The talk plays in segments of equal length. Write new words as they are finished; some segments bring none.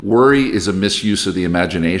worry is a misuse of the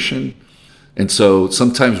imagination. And so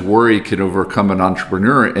sometimes worry can overcome an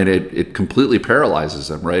entrepreneur and it completely paralyzes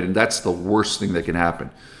them, right? And that's the worst thing that can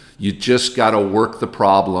happen. You just got to work the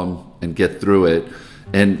problem and get through it,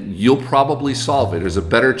 and you'll probably solve it. There's a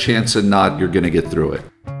better chance than not you're going to get through it.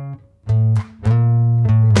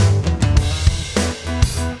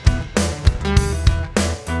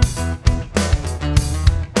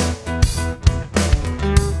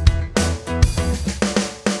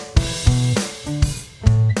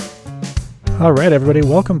 All right, everybody,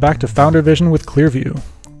 welcome back to Founder Vision with Clearview.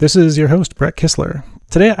 This is your host, Brett Kissler.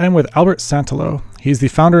 Today, I'm with Albert Santalo. He's the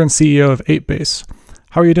founder and CEO of 8base.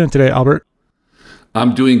 How are you doing today, Albert?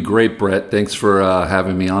 I'm doing great, Brett. Thanks for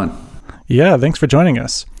having me on. Yeah, thanks for joining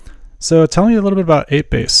us. So tell me a little bit about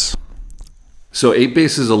 8base. So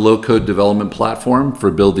 8base is a low-code development platform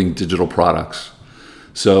for building digital products.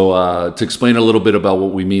 So to explain a little bit about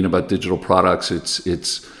what we mean about digital products,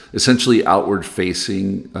 it's essentially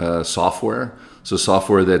outward-facing software. So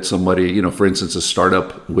software that somebody, for instance, a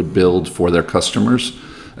startup would build for their customers,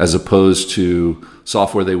 as opposed to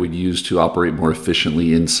software they would use to operate more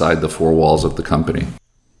efficiently inside the four walls of the company.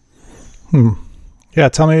 Yeah,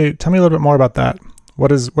 tell me a little bit more about that.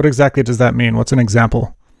 What exactly does that mean? What's an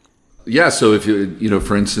example? Yeah, so if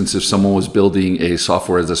for instance, if someone was building a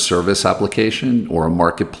software as a service application or a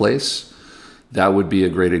marketplace, that would be a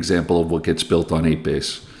great example of what gets built on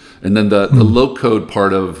 8base. And then the low-code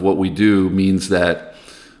part of what we do means that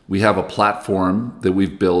we have a platform that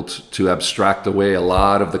we've built to abstract away a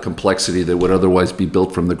lot of the complexity that would otherwise be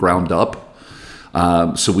built from the ground up.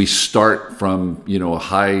 So we start from a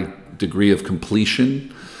high degree of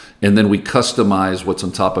completion, and then we customize what's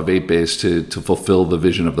on top of 8base to fulfill the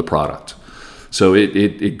vision of the product. So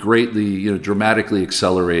it greatly, dramatically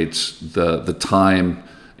accelerates the time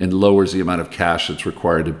and lowers the amount of cash that's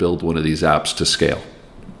required to build one of these apps to scale.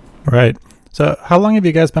 Right. So how long have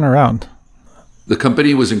you guys been around? The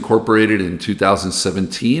company was incorporated in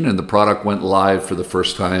 2017, and the product went live for the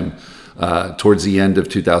first time towards the end of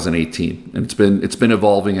 2018, and it's been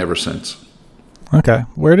evolving ever since. Okay.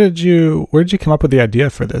 Where did you come up with the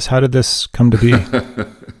idea for this? How did this come to be?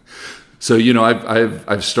 So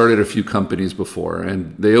I've started a few companies before,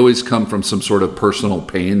 and they always come from some sort of personal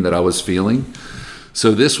pain that I was feeling.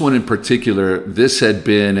 So this one in particular, this had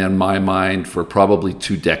been in my mind for probably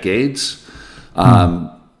 2 decades.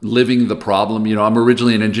 Living the problem, I'm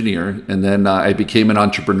originally an engineer, and then I became an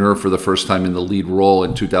entrepreneur for the first time in the lead role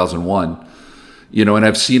in 2001. And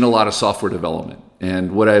I've seen a lot of software development.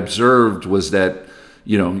 And what I observed was that,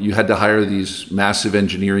 you had to hire these massive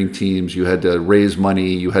engineering teams, you had to raise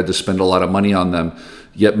money, you had to spend a lot of money on them.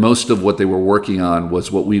 Yet most of what they were working on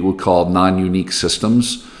was what we would call non-unique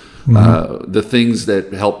systems. The things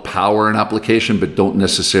that help power an application but don't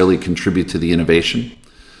necessarily contribute to the innovation.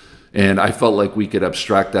 And I felt like we could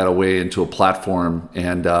abstract that away into a platform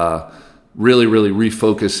and really, really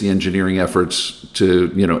refocus the engineering efforts to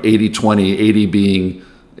 80-20,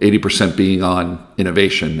 80% being on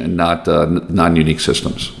innovation and not non-unique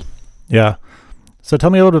systems. Yeah. So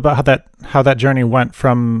tell me a little bit about how that journey went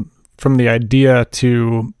from the idea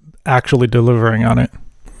to actually delivering on it.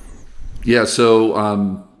 Yeah.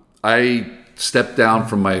 So I stepped down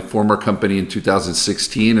from my former company in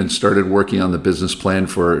 2016 and started working on the business plan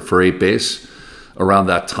for 8base around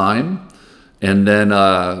that time. And then,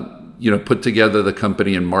 put together the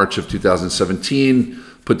company in March of 2017,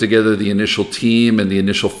 put together the initial team and the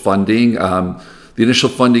initial funding. The initial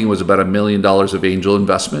funding was about $1 million of angel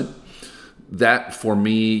investment. That for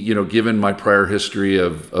me, given my prior history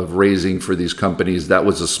of raising for these companies, that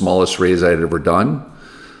was the smallest raise I had ever done.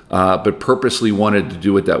 But purposely wanted to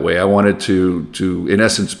do it that way. I wanted to in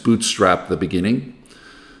essence, bootstrap the beginning.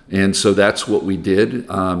 And so that's what we did.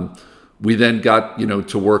 We then got,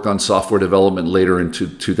 to work on software development later into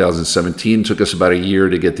 2017. It took us about a year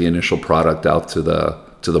to get the initial product out to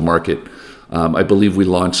the market. I believe we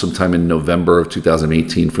launched sometime in November of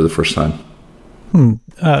 2018 for the first time.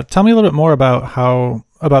 Tell me a little bit more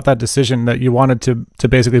about that decision that you wanted to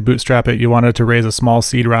basically bootstrap it. You wanted to raise a small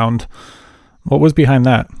seed round. What was behind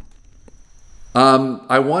that?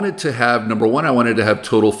 I wanted to have, number one, I wanted to have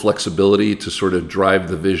total flexibility to sort of drive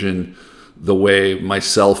the vision the way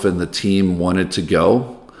myself and the team wanted to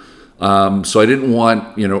go. So I didn't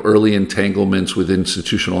want, early entanglements with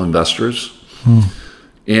institutional investors.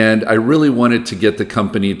 And I really wanted to get the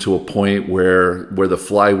company to a point where the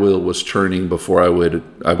flywheel was turning before I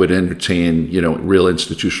would entertain, real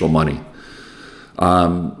institutional money.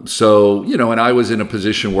 So, and I was in a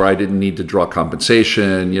position where I didn't need to draw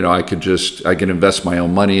compensation. I could invest my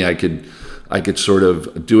own money. I could sort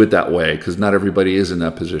of do it that way because not everybody is in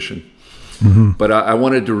that position. But I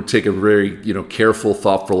wanted to take a very, careful,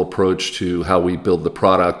 thoughtful approach to how we build the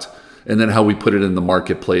product and then how we put it in the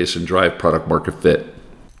marketplace and drive product market fit.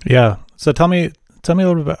 Yeah. So tell me a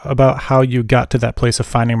little bit about how you got to that place of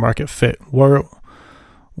finding market fit.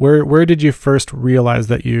 Where did you first realize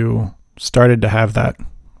that you started to have that?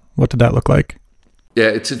 What did that look like? Yeah,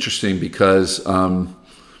 it's interesting because,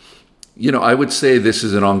 I would say this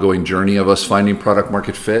is an ongoing journey of us finding product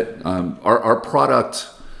market fit. Our product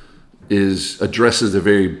addresses a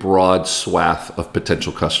very broad swath of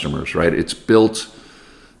potential customers, right? It's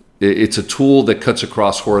a tool that cuts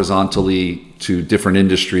across horizontally to different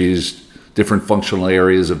industries, different functional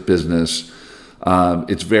areas of business.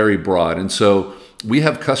 It's very broad. And so we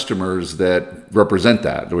have customers that represent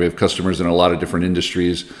that. We have customers in a lot of different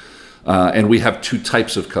industries. And we have two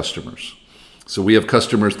types of customers. So we have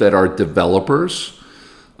customers that are developers,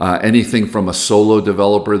 anything from a solo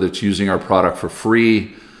developer that's using our product for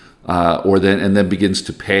free, and then begins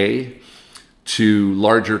to pay, to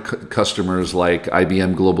larger customers like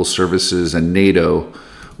IBM Global Services and NATO,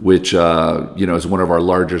 which is one of our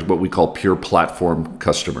largest, what we call pure platform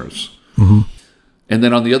customers. And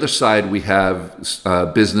then on the other side, we have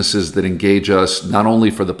businesses that engage us not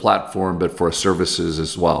only for the platform, but for services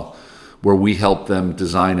as well, where we help them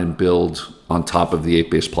design and build on top of the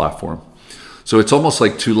 8base platform. So it's almost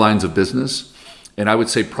like two lines of business. And I would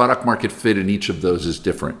say product market fit in each of those is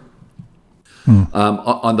different.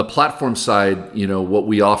 On the platform side, what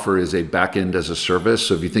we offer is a back-end as a service.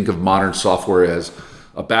 So if you think of modern software as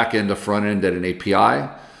a back-end, a front-end, and an API,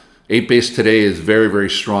 8base today is very, very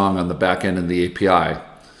strong on the back-end and the API.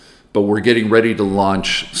 But we're getting ready to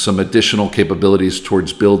launch some additional capabilities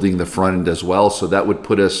towards building the front-end as well. So that would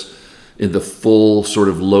put us in the full sort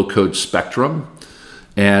of low-code spectrum.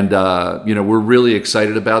 And, we're really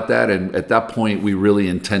excited about that. And at that point, we really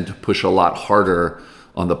intend to push a lot harder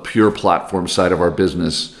on the pure platform side of our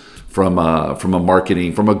business from a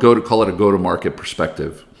go-to-market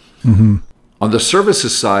perspective. On the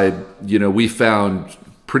services side, we found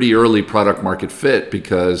pretty early product market fit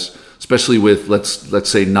because, especially with, let's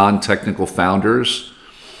say, non-technical founders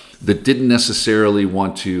that didn't necessarily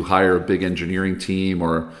want to hire a big engineering team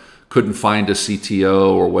or couldn't find a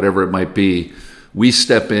CTO or whatever it might be, we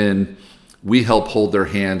step in. We help hold their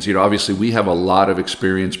hands. Obviously, we have a lot of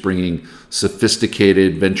experience bringing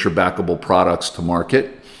sophisticated venture-backable products to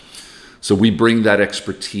market. So we bring that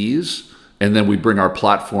expertise, and then we bring our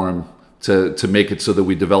platform to make it so that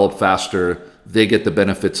we develop faster. They get the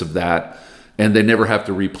benefits of that, and they never have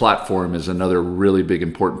to re-platform is another really big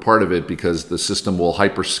important part of it because the system will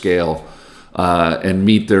hyperscale and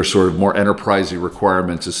meet their sort of more enterprisey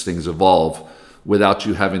requirements as things evolve without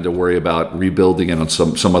you having to worry about rebuilding it on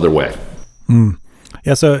some other way.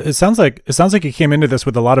 Yeah, so it sounds like you came into this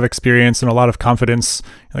with a lot of experience and a lot of confidence.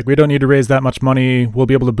 Like, we don't need to raise that much money. We'll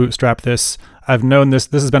be able to bootstrap this. I've known this.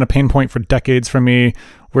 This has been a pain point for decades for me.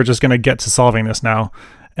 We're just going to get to solving this now.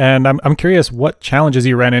 And I'm curious what challenges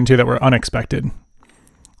you ran into that were unexpected.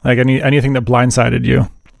 Like anything that blindsided you.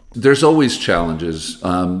 There's always challenges.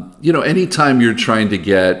 Anytime you're trying to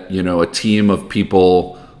get, a team of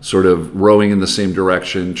people sort of rowing in the same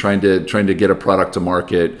direction, trying to get a product to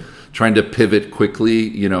market, trying to pivot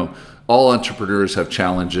quickly, all entrepreneurs have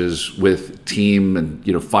challenges with team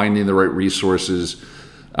and, finding the right resources,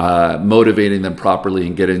 motivating them properly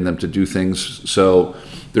and getting them to do things. So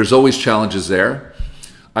there's always challenges there.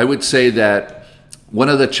 I would say that one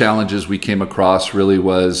of the challenges we came across really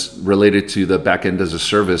was related to the backend as a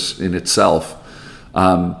service in itself.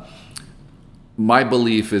 My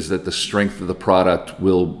belief is that the strength of the product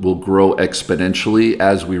will grow exponentially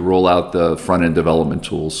as we roll out the front-end development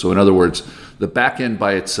tools. So in other words, the back-end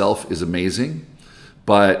by itself is amazing,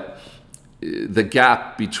 but the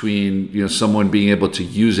gap between someone being able to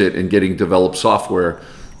use it and getting developed software,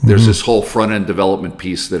 there's this whole front-end development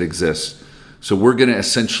piece that exists. So we're going to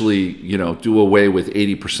essentially do away with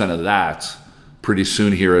 80% of that pretty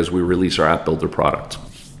soon here as we release our App Builder product.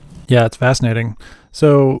 Yeah, it's fascinating.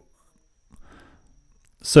 So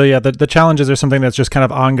yeah, the challenges are something that's just kind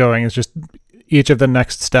of ongoing. It's just each of the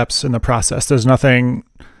next steps in the process. There's nothing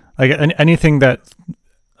like anything that,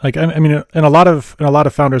 like, I mean, in a lot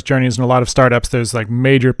of founders' journeys and a lot of startups, there's like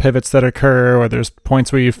major pivots that occur, or there's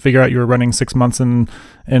points where you figure out you were running 6 months in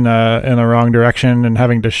the wrong direction and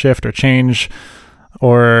having to shift or change,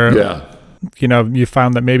 or you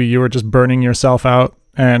found that maybe you were just burning yourself out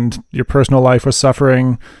and your personal life was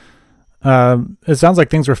suffering. It sounds like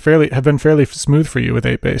things have been fairly smooth for you with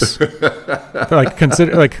 8base.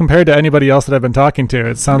 Compared to anybody else that I've been talking to,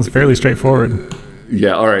 it sounds fairly straightforward.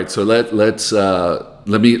 Yeah. All right. So let me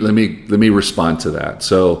respond to that.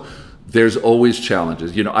 So There's always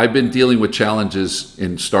challenges. I've been dealing with challenges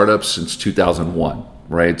in startups since 2001,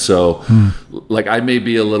 right? So like I may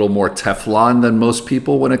be a little more Teflon than most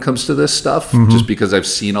people when it comes to this stuff, just because I've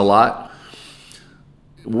seen a lot.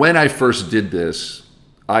 When I first did this,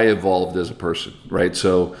 I evolved as a person, right?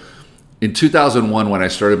 So in 2001, when I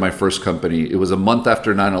started my first company, it was a month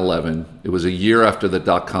after 9/11. It was a year after the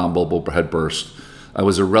dot-com bubble had burst. I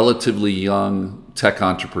was a relatively young tech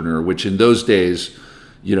entrepreneur, which in those days,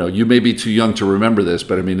 you may be too young to remember this,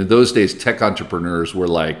 but I mean, in those days, tech entrepreneurs were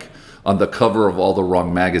like on the cover of all the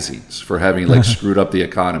wrong magazines for having like screwed up the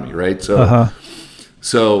economy, right?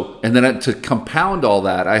 So, and then to compound all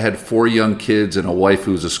that, I had 4 young kids and a wife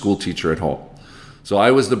who was a school teacher at home. So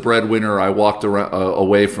I was the breadwinner. I walked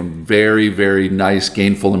away from very, very nice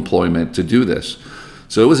gainful employment to do this.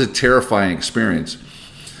 So it was a terrifying experience.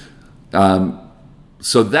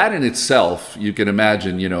 So that in itself, you can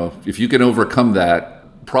imagine, if you can overcome that,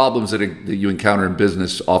 problems that you encounter in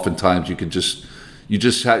business, oftentimes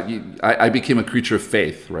I became a creature of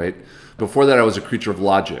faith, right? Before that, I was a creature of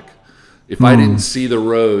logic. If I didn't see the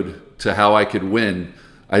road to how I could win,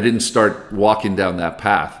 I didn't start walking down that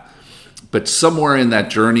path. But somewhere in that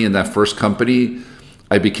journey, in that first company,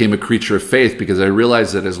 I became a creature of faith because I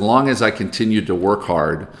realized that as long as I continued to work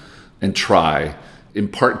hard and try,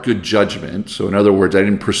 impart good judgment, so in other words, I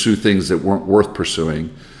didn't pursue things that weren't worth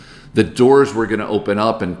pursuing, the doors were going to open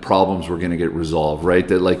up and problems were going to get resolved, right?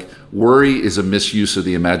 That like worry is a misuse of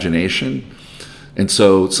the imagination. And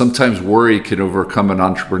so sometimes worry can overcome an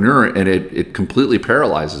entrepreneur and it completely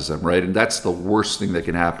paralyzes them, right? And that's the worst thing that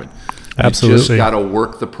can happen. Absolutely. You just got to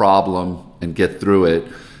work the problem and get through it,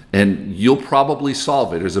 and you'll probably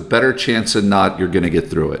solve it. There's a better chance than not you're going to get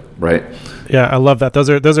through it, right? Yeah, I love that. Those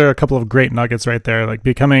are a couple of great nuggets right there, like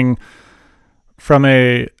becoming from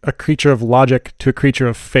a creature of logic to a creature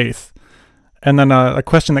of faith. And then a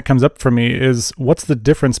question that comes up for me is, what's the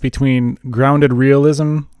difference between grounded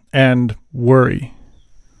realism and worry?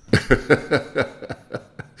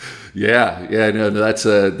 No, that's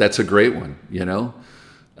a great one.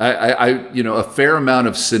 A fair amount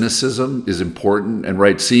of cynicism is important, and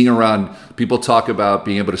right, seeing around. People talk about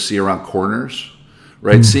being able to see around corners,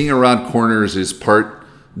 right? Seeing around corners is part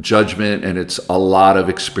judgment and it's a lot of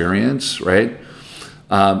experience, right?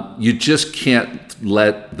 You just can't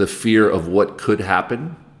let the fear of what could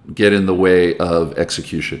happen get in the way of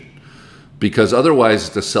execution, because otherwise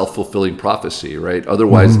it's a self-fulfilling prophecy, right?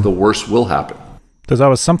 Otherwise the worst will happen. There's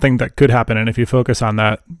always something that could happen, and if you focus on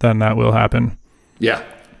that, then that will happen. Yeah.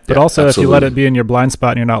 But also, absolutely. If you let it be in your blind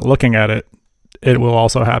spot and you're not looking at it, it will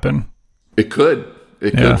also happen. It could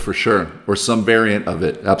for sure. Or some variant of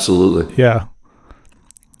it. Absolutely. Yeah.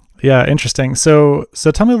 Yeah. Interesting. So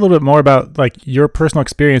tell me a little bit more about like your personal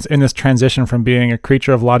experience in this transition from being a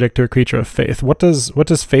creature of logic to a creature of faith. What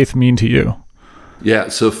does faith mean to you? Yeah.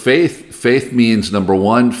 So faith means, number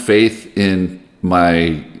one, faith in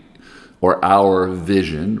our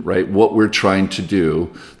vision, right? What we're trying to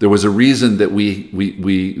do. There was a reason that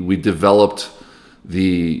we developed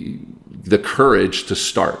the courage to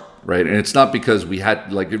start, right? And it's not because we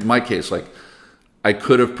had, like in my case, like I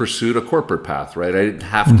could have pursued a corporate path, right? I didn't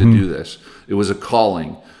have to do this. It was a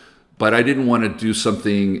calling, but I didn't want to do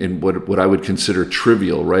something in what I would consider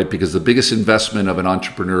trivial, right? Because the biggest investment an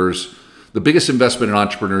entrepreneur is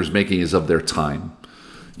making is of their time.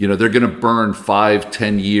 They're going to burn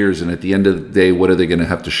 5-10 years, and at the end of the day, what are they going to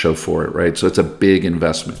have to show for it, right? So it's a big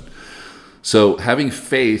investment. So having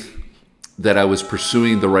faith that I was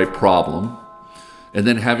pursuing the right problem, and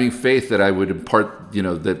then having faith that I would impart,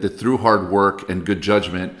 that through hard work and good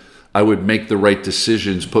judgment, I would make the right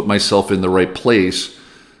decisions, put myself in the right place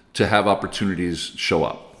to have opportunities show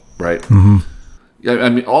up, right? I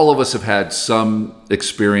mean, all of us have had some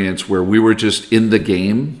experience where we were just in the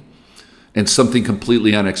game and something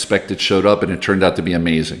completely unexpected showed up and it turned out to be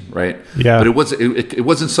amazing, right? Yeah. But it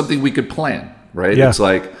wasn't something we could plan, right? Yeah. It's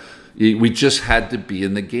like we just had to be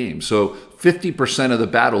in the game. So 50% of the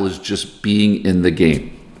battle is just being in the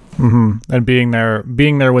game. And being there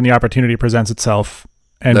when the opportunity presents itself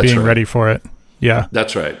and That's being right. ready for it. Yeah.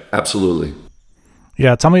 That's right. Absolutely.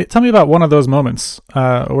 Yeah. Tell me about one of those moments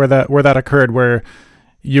where that occurred, where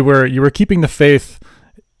you were keeping the faith.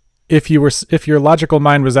 If your logical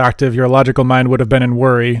mind was active, your logical mind would have been in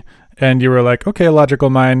worry, and you were like, okay, logical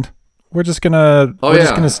mind, we're just gonna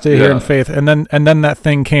stay here in faith, and then that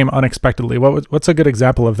thing came unexpectedly. What's a good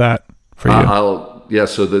example of that for you?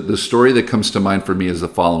 So the story that comes to mind for me is the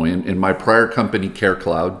following. In my prior company,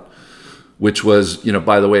 CareCloud, which was,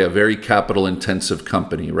 by the way, a very capital intensive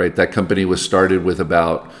company, right? That company was started with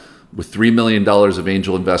 $3 million of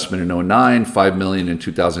angel investment in 2009, $5 million in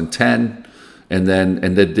 2010. and then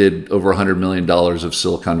did over $100 million of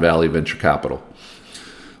Silicon Valley venture capital.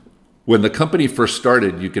 When the company first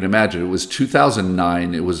started, you can imagine, it was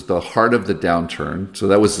 2009. It was the heart of the downturn. So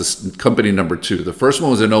that was this company number 2. The first one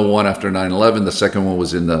was in 2001 after 9/11. The second one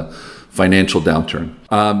was in the financial downturn.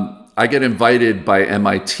 I get invited by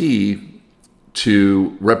MIT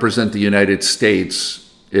to represent the United States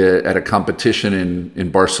at a competition in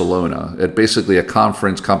Barcelona, at basically a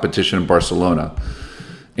conference competition in Barcelona.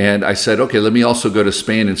 And I said, okay, let me also go to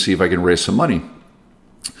Spain and see if I can raise some money.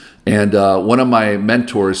 And one of my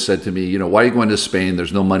mentors said to me, why are you going to Spain?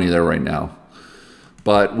 There's no money there right now.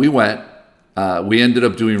 But we went. We ended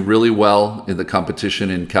up doing really well in the competition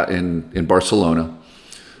in Barcelona.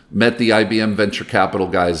 Met the IBM venture capital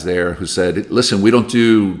guys there who said, listen, we don't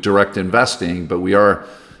do direct investing, but we are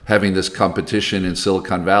having this competition in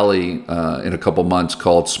Silicon Valley in a couple months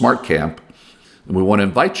called Smart Camp, and we want to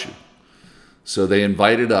invite you. So they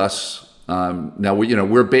invited us. Now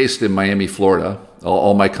we're based in Miami, Florida.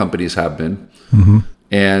 All my companies have been. Mm-hmm.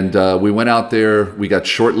 And we went out there. We got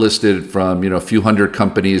shortlisted from a few hundred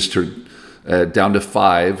companies to down to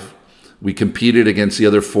 5. We competed against the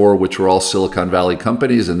other 4, which were all Silicon Valley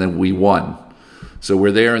companies, and then we won. So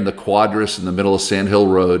we're there in the Quadras in the middle of Sand Hill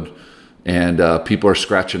Road, and people are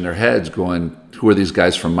scratching their heads going, who are these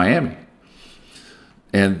guys from Miami?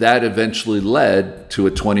 And that eventually led to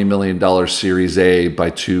a $20 million Series A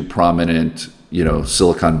by 2 prominent,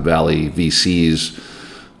 Silicon Valley VCs,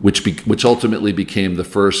 which ultimately became the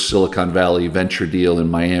first Silicon Valley venture deal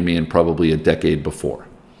in Miami in probably a decade before.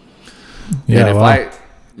 Yeah,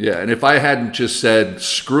 and if I hadn't just said,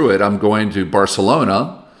 screw it, I'm going to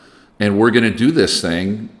Barcelona and we're going to do this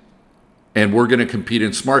thing and we're going to compete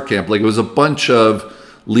in Smart Camp, like it was a bunch of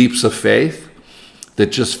leaps of faith that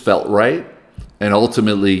just felt right and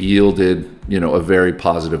ultimately yielded, a very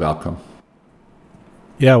positive outcome.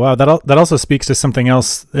 Yeah, wow. That also speaks to something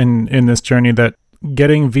else in this journey, that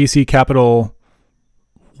getting VC capital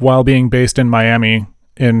while being based in Miami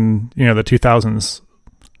in the 2000s,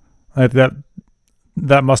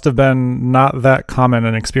 that must have been not that common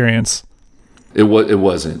an experience. It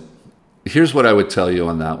wasn't. Here's what I would tell you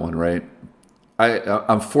on that one, right?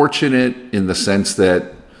 I'm fortunate in the sense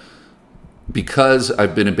that because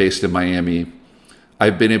I've been based in Miami,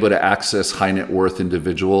 I've been able to access high net worth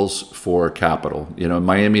individuals for capital. In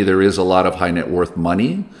Miami, there is a lot of high net worth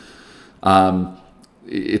money.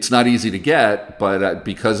 It's not easy to get, but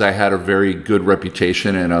because I had a very good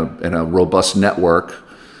reputation and a robust network,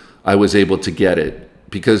 I was able to get it.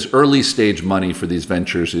 Because early stage money for these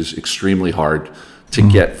ventures is extremely hard to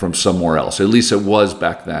get from somewhere else. At least it was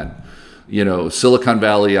back then. Silicon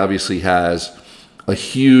Valley obviously has a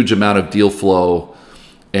huge amount of deal flow.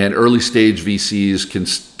 And early stage VCs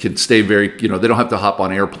can stay very, they don't have to hop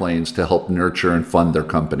on airplanes to help nurture and fund their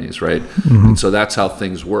companies, right? Mm-hmm. And so that's how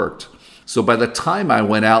things worked. So by the time I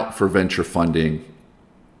went out for venture funding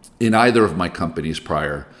in either of my companies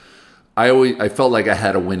prior, I felt like I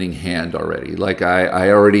had a winning hand already. Like I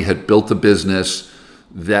already had built a business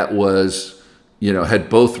that was, had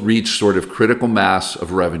both reached sort of critical mass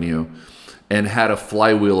of revenue and had a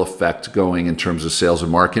flywheel effect going in terms of sales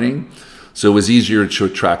and marketing. So it was easier to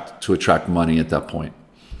attract money at that point.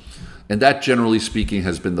 And that, generally speaking,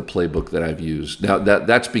 has been the playbook that I've used. Now,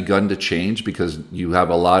 that's begun to change because you have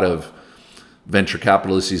a lot of venture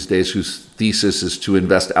capitalists these days whose thesis is to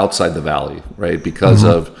invest outside the valley, right? Because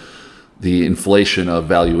of the inflation of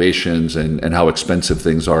valuations and how expensive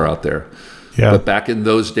things are out there. Yeah. But back in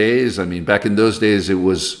those days, it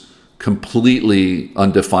was completely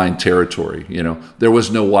undefined territory. There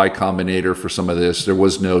was no Y Combinator for some of this. There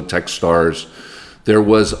was no Techstars. There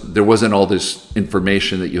wasn't all this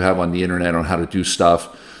information that you have on the internet on how to do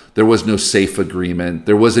stuff. There was no safe agreement.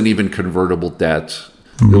 There wasn't even convertible debt.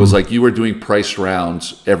 Mm-hmm. It was like you were doing price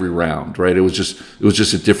rounds every round, right? It was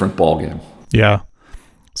just a different ballgame. Yeah.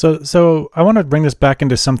 So I want to bring this back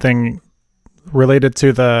into something related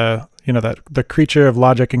to the creature of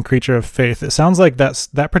logic and creature of faith. It sounds like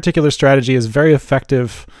that particular strategy is very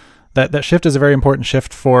effective. That shift is a very important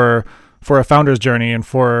shift for a founder's journey and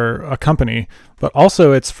for a company, but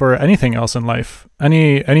also it's for anything else in life,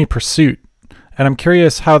 any pursuit. And I'm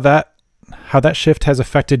curious how that shift has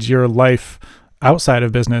affected your life outside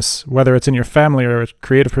of business, whether it's in your family or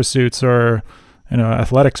creative pursuits or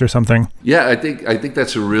athletics or something. Yeah, I think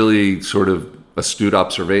that's a really sort of astute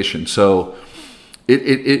observation. So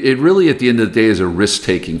it really, at the end of the day, is a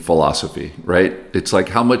risk-taking philosophy, right? It's like,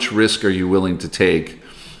 how much risk are you willing to take,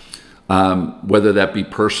 whether that be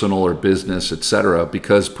personal or business, et cetera,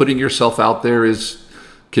 because putting yourself out there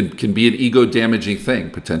can be an ego-damaging thing,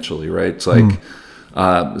 potentially, right? It's like,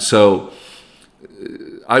 so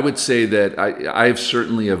I would say that I've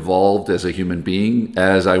certainly evolved as a human being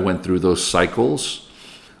as I went through those cycles.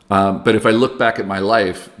 But if I look back at my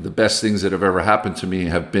life, the best things that have ever happened to me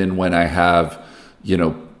have been when I have,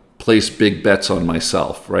 placed big bets on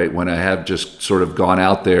myself, right? When I have just sort of gone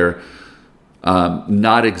out there,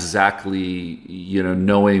 not exactly,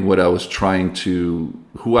 knowing who I was trying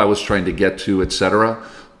to get to, et cetera,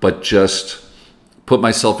 but just put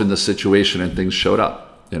myself in the situation and things showed up,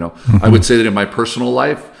 I would say that in my personal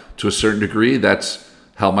life, to a certain degree, that's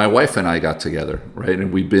how my wife and I got together, right?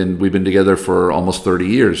 And we've been together for almost 30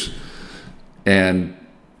 years. And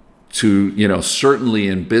to, certainly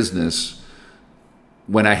in business,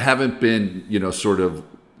 when I haven't been, sort of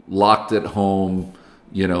locked at home,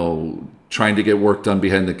 trying to get work done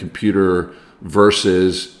behind the computer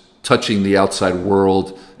versus touching the outside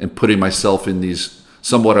world and putting myself in these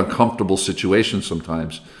somewhat uncomfortable situations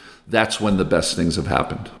sometimes, that's when the best things have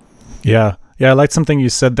happened. Yeah. Yeah, I like something you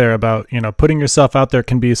said there about, putting yourself out there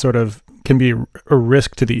can be a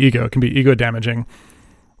risk to the ego. It can be ego damaging,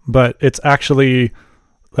 but it's actually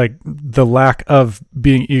like the lack of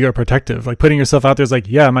being ego protective. Like putting yourself out there is like,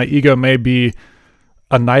 yeah, my ego may be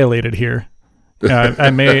annihilated here.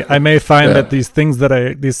 I may find that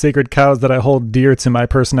these sacred cows that I hold dear to my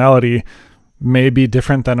personality may be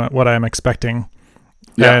different than what I'm expecting.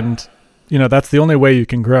 Yeah. And, that's the only way you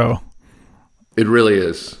can grow. It really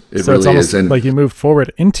is. It's almost like you move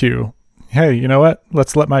forward into, hey, you know what?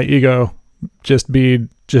 Let's let my ego be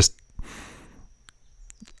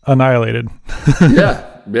annihilated. Yeah.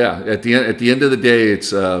 At the end of the day,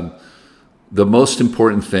 it's the most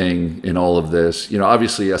important thing in all of this.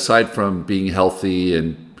 Obviously, aside from being healthy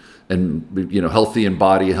and healthy in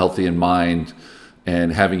body, healthy in mind,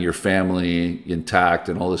 and having your family intact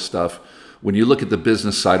and all this stuff. When you look at the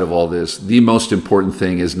business side of all this, the most important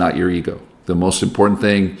thing is not your ego. The most important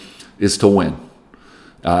thing is to win,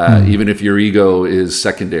 even if your ego is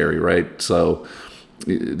secondary, right? So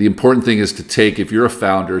the important thing is if you're a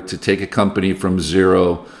founder, to take a company from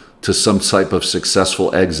zero to some type of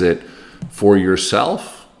successful exit for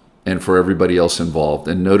yourself and for everybody else involved.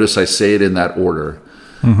 And notice I say it in that order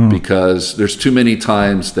because there's too many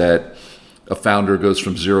times that a founder goes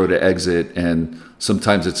from zero to exit and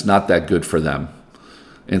sometimes it's not that good for them.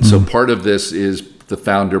 And so part of this is the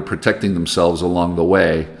founder protecting themselves along the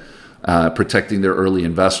way, protecting their early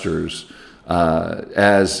investors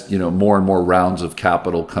as more and more rounds of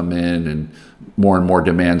capital come in and more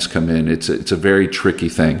demands come in. It's a very tricky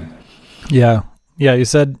thing. Yeah. You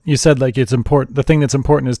said like it's important. The thing that's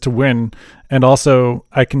important is to win, and also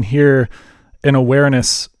I can hear an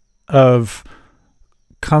awareness of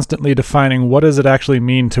constantly defining what does it actually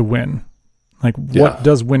mean to win. Like what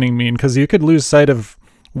does winning mean? Because you could lose sight of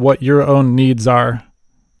what your own needs are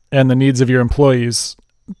and the needs of your employees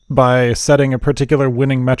by setting a particular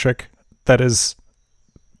winning metric that is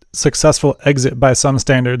successful exit by some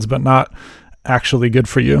standards, but not actually good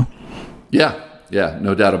for you. Yeah.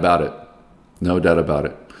 No doubt about it.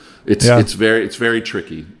 It's very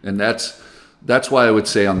tricky. And that's why I would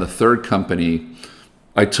say on the third company,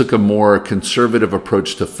 I took a more conservative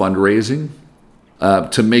approach to fundraising.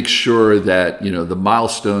 To make sure that the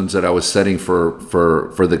milestones that I was setting for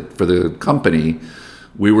the company,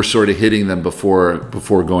 we were sort of hitting them before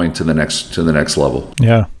going to the next level.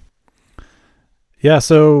 Yeah.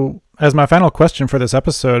 So as my final question for this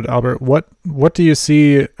episode, Albert, what do you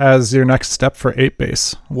see as your next step for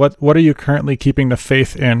 8base? What are you currently keeping the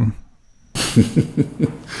faith in?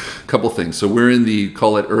 Couple things. So we're in the,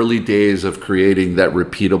 call it, early days of creating that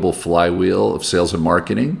repeatable flywheel of sales and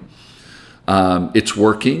marketing. It's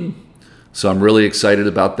working, so I'm really excited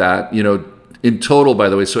about that. In total, by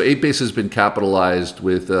the way, so 8base has been capitalized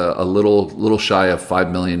with a little shy of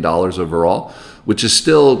 $5 million overall, which is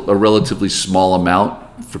still a relatively small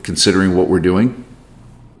amount for considering what we're doing.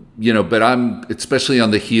 But I'm especially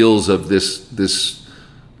on the heels of this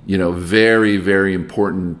very, very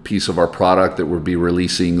important piece of our product that we'll be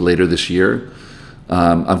releasing later this year.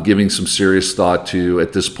 I'm giving some serious thought to,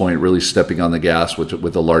 at this point, really stepping on the gas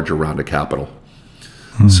with a larger round of capital.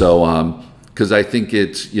 So, because I think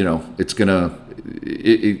it's going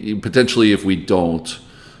to potentially, if we don't,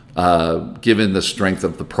 given the strength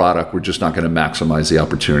of the product, we're just not going to maximize the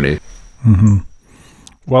opportunity.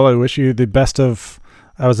 Well, I wish you the best of,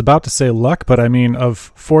 I was about to say luck, but I mean of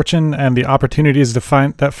fortune and the opportunities to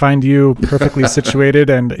find you perfectly situated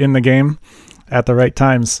and in the game at the right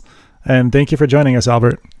times. And thank you for joining us,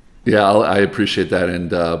 Albert. Yeah, I appreciate that, and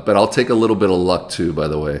but I'll take a little bit of luck too. By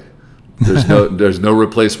the way, there's no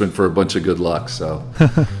replacement for a bunch of good luck. So,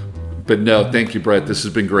 but no, thank you, Brett. This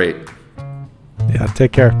has been great. Yeah,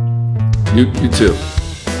 take care. You too.